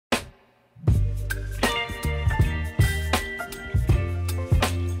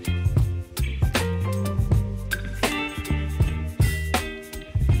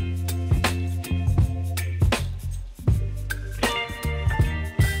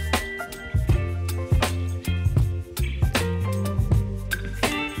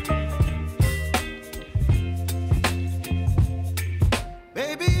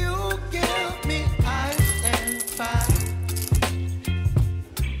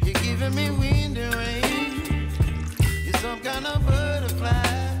giving me wind and rain. You're some kind of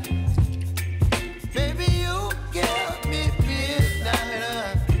butterfly. Baby, you give me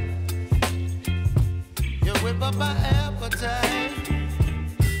midnight. You whip up my appetite.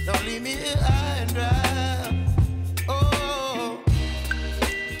 Don't leave me here high and dry. Oh,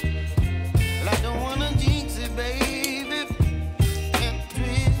 well, I don't wanna jinx it, baby, and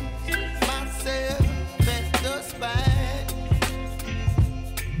twist myself at the spine.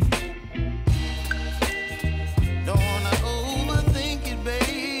 Don't wanna overthink it,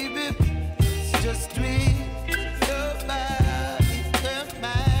 baby. It's just twist your body and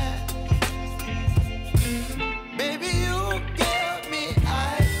mine. Baby, you give me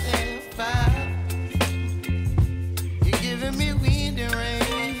ice and fire. You're giving me wind and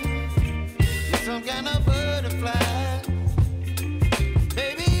rain. You're some kind of butterfly.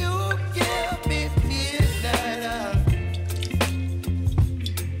 Baby, you give me midnight.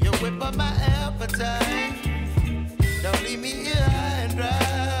 You whip up my appetite. Don't leave me here high and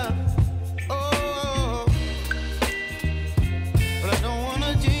dry. Oh, but I don't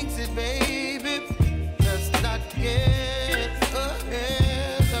wanna jinx it, baby. Let's not get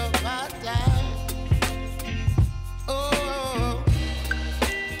ahead of my time. Oh,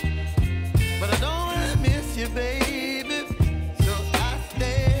 but I don't wanna miss you, baby. So I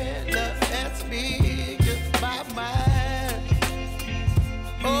stand up and speak my mind.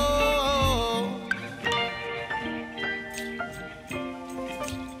 Oh.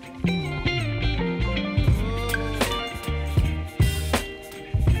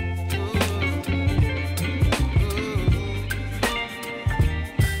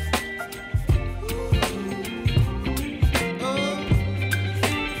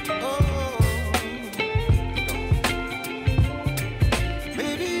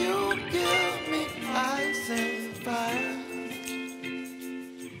 Baby, you give me ice and fire.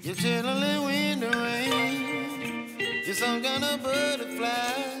 You're chilling wind and rain. You're some kind of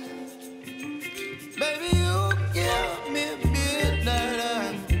butterfly. Baby, you give me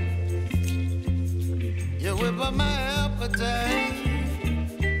midnight. You whip up my appetite.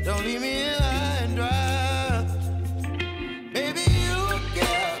 Don't leave me here high and dry. Baby, you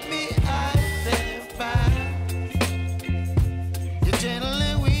give me ice and fire. You're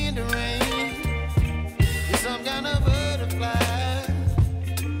channeling wind and rain. You're some kind of butterfly.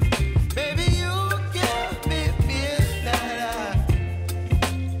 Baby, you give me midnight.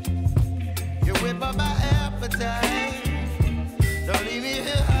 You whip up my appetite. Don't leave me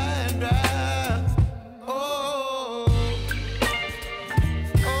here high and dry. Oh,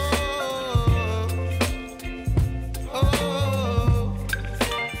 oh, oh,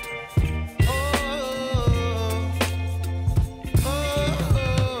 oh,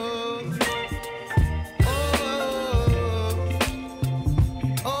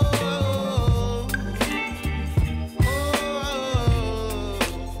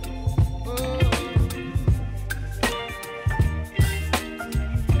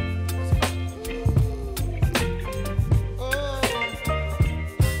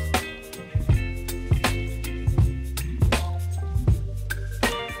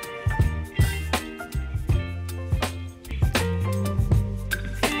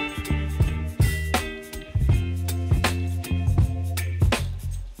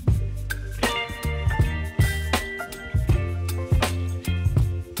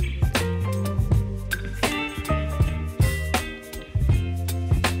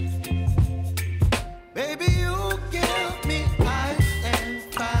 baby, you give me ice and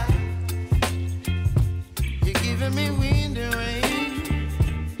fire. You're giving me wind and rain.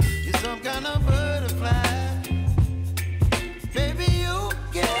 You're some kind of butterfly. Baby, you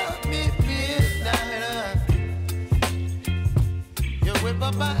give me midnight. You whip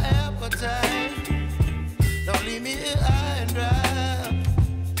up my appetite. Don't leave me here high and dry.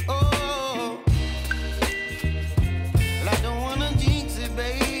 Oh, well, I don't wanna jinx it,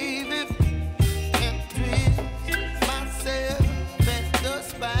 baby, and twist myself at the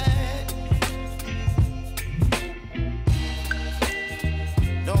spine.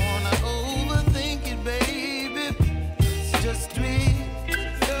 Don't wanna overthink it, baby. It's just twist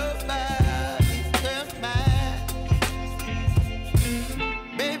your body and mine.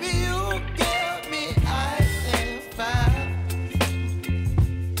 Baby, you give me ice and fire.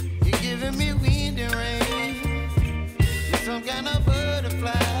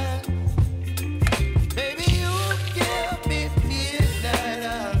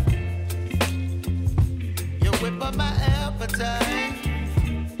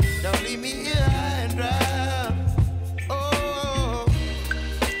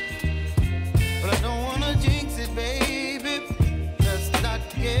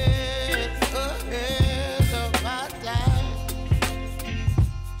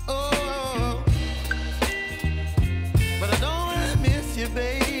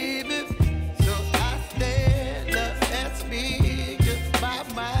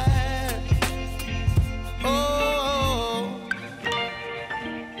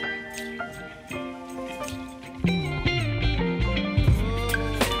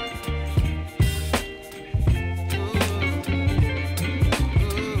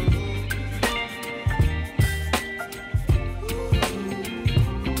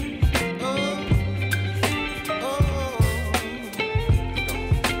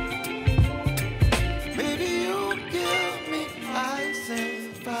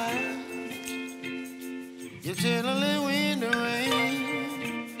 You're chilling in the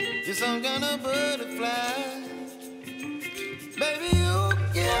rain. You're some kind of butterfly. Baby, you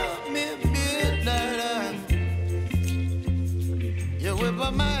give me midnight. You whip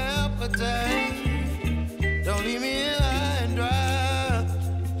up my appetite. Don't leave me here high and dry.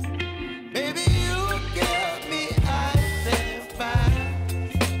 Baby, you give me ice and fire.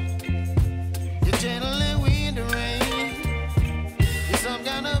 You're channeling wind and rain. You're some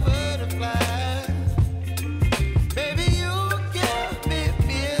kind of butterfly. Baby, you give me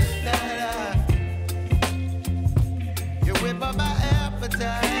midnight. You whip up my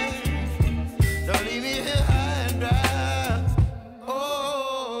appetite. Don't leave me here high and dry.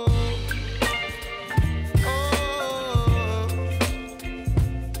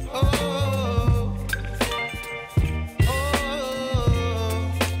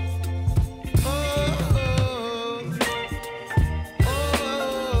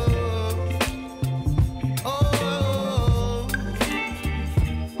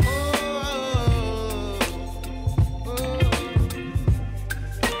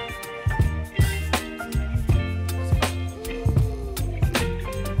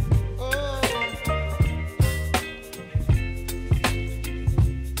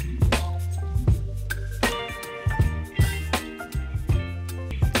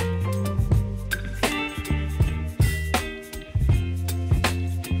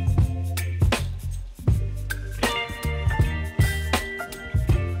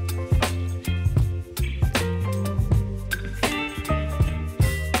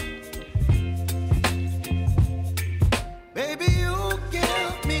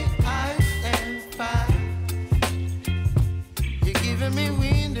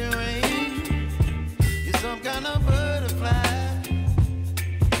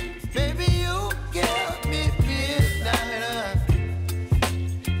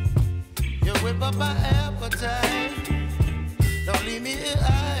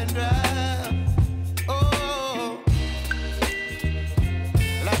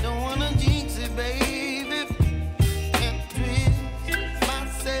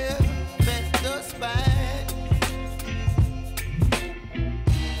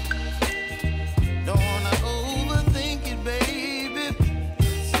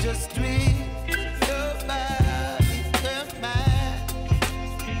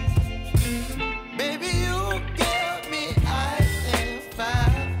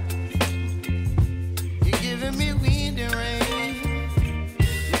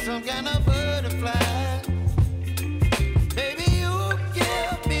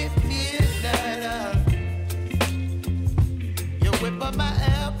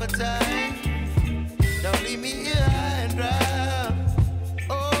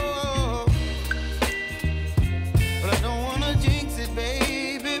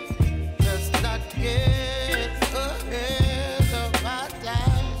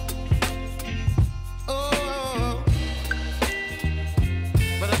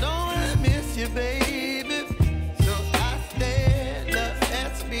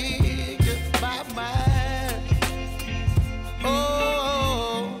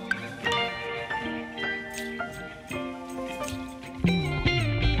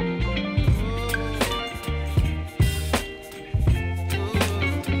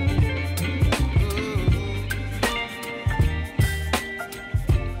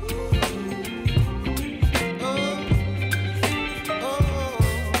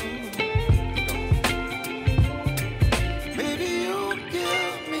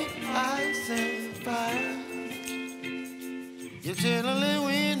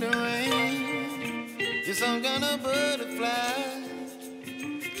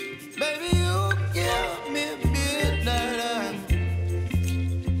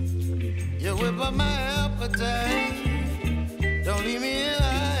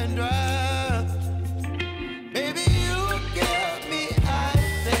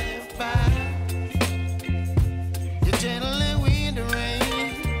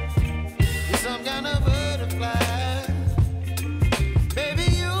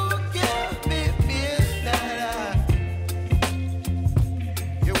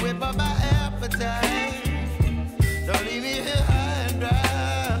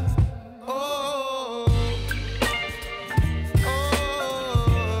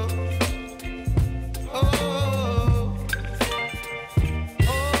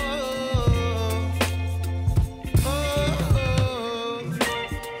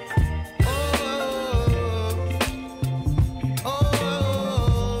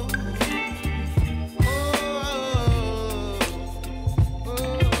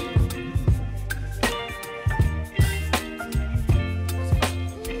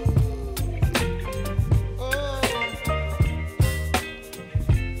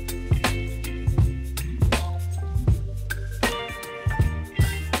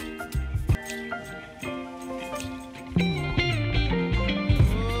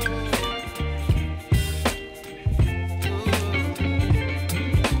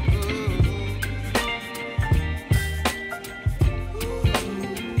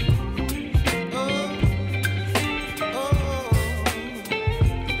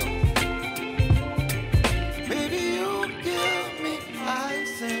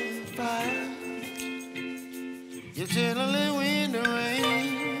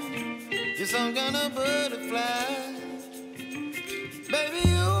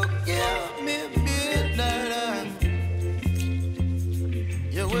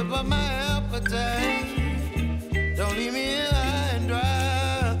 appetite. Don't leave me here high and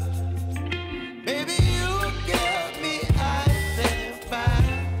dry. Baby, you get me ice and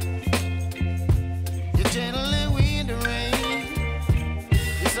fire. You're channeling wind and rain.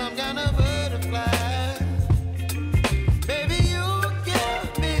 You're some kind of butterfly. Baby, you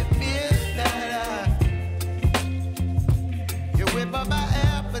give me midnight. You whip up my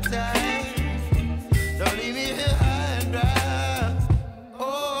appetite. Don't leave me here high.